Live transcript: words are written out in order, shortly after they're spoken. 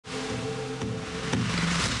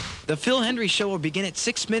The Phil Hendrie Show will begin at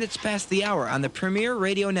 6 minutes past the hour on the premier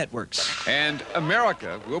radio networks. And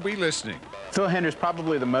America will be listening. Phil Hendrie is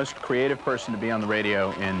probably the most creative person to be on the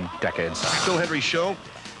radio in decades. Phil Hendrie Show,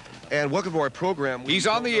 and welcome to our program. He's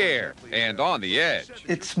on the air and on the edge.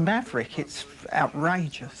 It's maverick. It's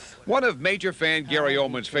outrageous. One of major fan Gary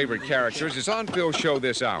Oldman's favorite characters is on Phil's show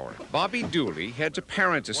this hour. Bobby Dooley heads a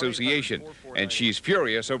parents' association, and she's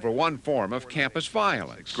furious over one form of campus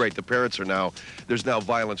violence. Great, the parents are now, there's now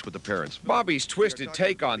violence with the parents. Bobby's twisted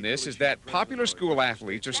take on this is that popular school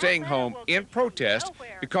athletes are staying home in protest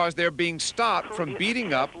because they're being stopped from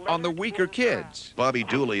beating up on the weaker kids. Bobby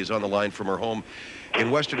Dooley is on the line from her home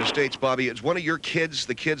in Western Estates. Bobby, is one of your kids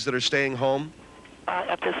the kids that are staying home?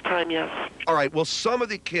 At this time, yes. All right, well, some of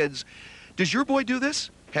the kids, does your boy do this?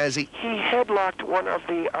 Has he? He headlocked one of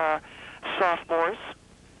the sophomores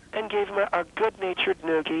and gave him a good-natured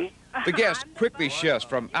noogie. The guest quickly shifts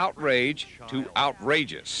from outrage to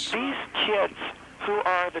outrageous. These kids who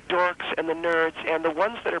are the dorks and the nerds and the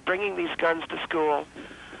ones that are bringing these guns to school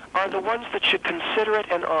are the ones that should consider it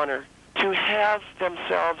an honor to have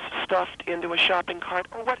themselves stuffed into a shopping cart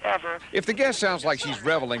or whatever. If the guest sounds like she's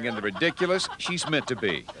reveling in the ridiculous, she's meant to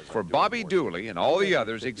be. For Bobby Dooley and all the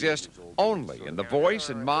others exist only in the voice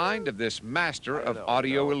and mind of this master of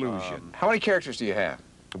audio illusion. How many characters do you have?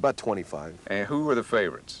 About 25. And who are the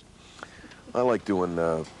favorites? I like doing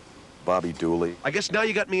Bobby Dooley. I guess now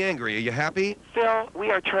you got me angry. Are you happy? Phil, we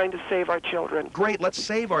are trying to save our children. Great, let's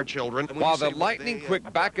save our children. While the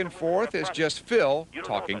lightning-quick back and forth is just Phil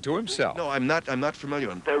talking to himself. No, I'm not familiar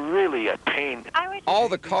with them. They're really a pain. All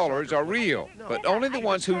the callers are real, but only the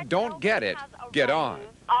ones who don't get it get on.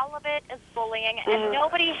 All of it is bullying, and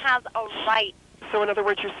nobody has a right. So in other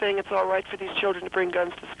words, you're saying it's all right for these children to bring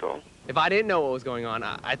guns to school? If I didn't know what was going on,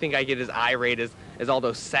 I think I get as irate as all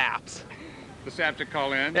those saps. The saps that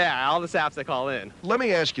call in? Yeah, all the saps that call in. Let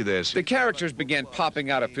me ask you this. The characters began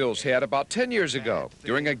popping out of Phil's head about 10 years ago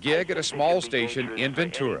during a gig at a small station in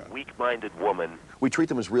Ventura. Weak-minded woman. We treat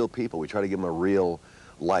them as real people. We try to give them a real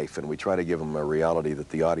life, and we try to give them a reality that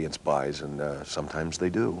the audience buys, and sometimes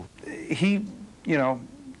they do. He, you know,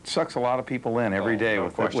 sucks a lot of people in every day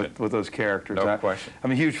with those characters. No question.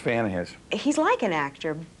 I'm a huge fan of his. He's like an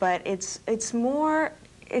actor, but he's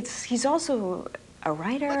also a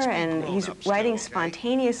writer, and he's writing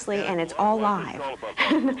spontaneously, and it's all live.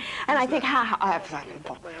 And I think,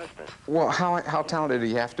 Well, how talented do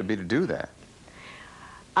you have to be to do that?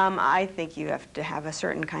 I think you have to have a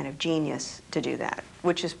certain kind of genius to do that,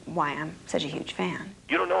 which is why I'm such a huge fan.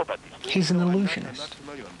 You don't know about these. He's an illusionist.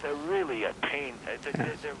 They're really a pain. They're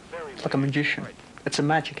very It's like a magician. It's a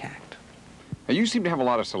magic act. Now, you seem to have a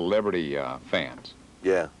lot of celebrity fans.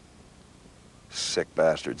 Yeah. Sick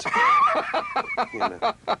bastards. You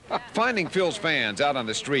know. Finding Phil's fans out on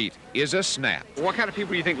the street is a snap. What kind of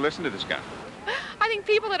people do you think listen to this guy? I think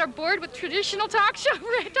people that are bored with traditional talk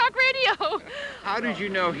radio. How did you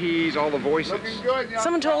know he's all the voices?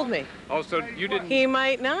 Someone told me. Oh, so you didn't... He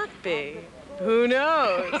might not be. Who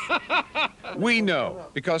knows? We know,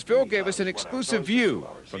 because Phil gave us an exclusive view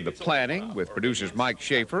from the planning with producers Mike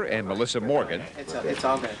Schaefer and Melissa Morgan It's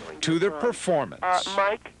all good. to the performance.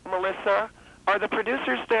 Mike, Melissa, are the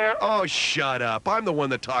producers there? Oh, shut up. I'm the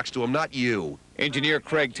one that talks to him, not you. Engineer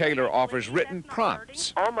Craig Taylor offers written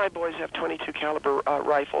prompts. All my boys have 22 caliber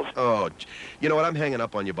rifles. Oh, you know what? I'm hanging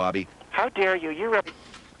up on you, Bobby. How dare you? You're a...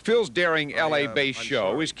 Phil's daring LA-based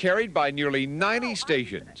show is carried by nearly 90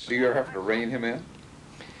 stations. Do you ever have to rein him in?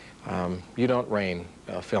 You don't rein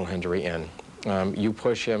Phil Hendrie in. You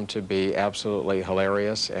push him to be absolutely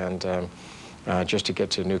hilarious and just to get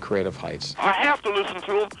to new creative heights. I have to listen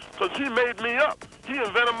to him because he made me up. He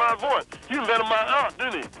invented my voice. He invented my aunt,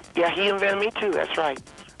 didn't he? Yeah, he invented me too, that's right.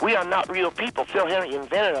 We are not real people. Phil Hendrie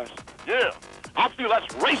invented us. Yeah, I feel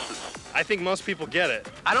that's racist. I think most people get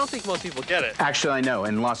it. I don't think most people get it. Actually, I know.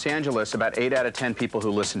 In Los Angeles, about 8 out of 10 people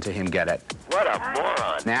who listen to him get it. What a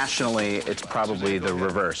moron. Nationally, it's probably the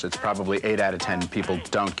reverse. It's probably 8 out of 10 people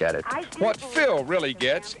don't get it. What Phil really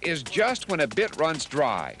gets is just when a bit runs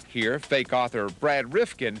dry. Here, fake author Brad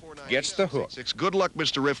Rifkin gets the hook. Good luck,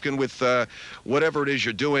 Mr. Rifkin, with whatever it is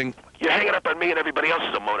you're doing. You're hanging up on me and everybody else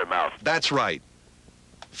is a motor mouth. That's right.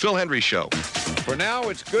 Phil Hendrie Show. For now,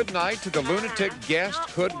 it's good night to the lunatic guest,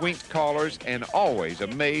 hoodwinked callers, and always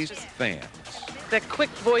amazed fans. That quick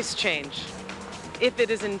voice change, if it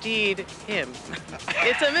is indeed him.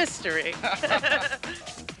 It's a mystery.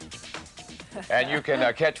 And you can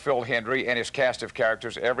catch Phil Hendrie and his cast of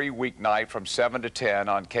characters every weeknight from 7 to 10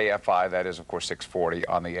 on KFI. That is, of course, 640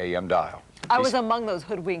 on the AM dial. I was among those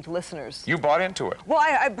hoodwinked listeners. You bought into it. Well,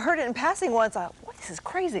 I heard it in passing once. What This is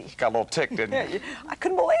crazy. Got a little tick, didn't he? I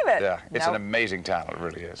couldn't believe it. Yeah, it's Now, an amazing talent, it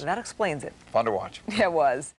really is. that explains it. Fun to watch. Yeah, it was.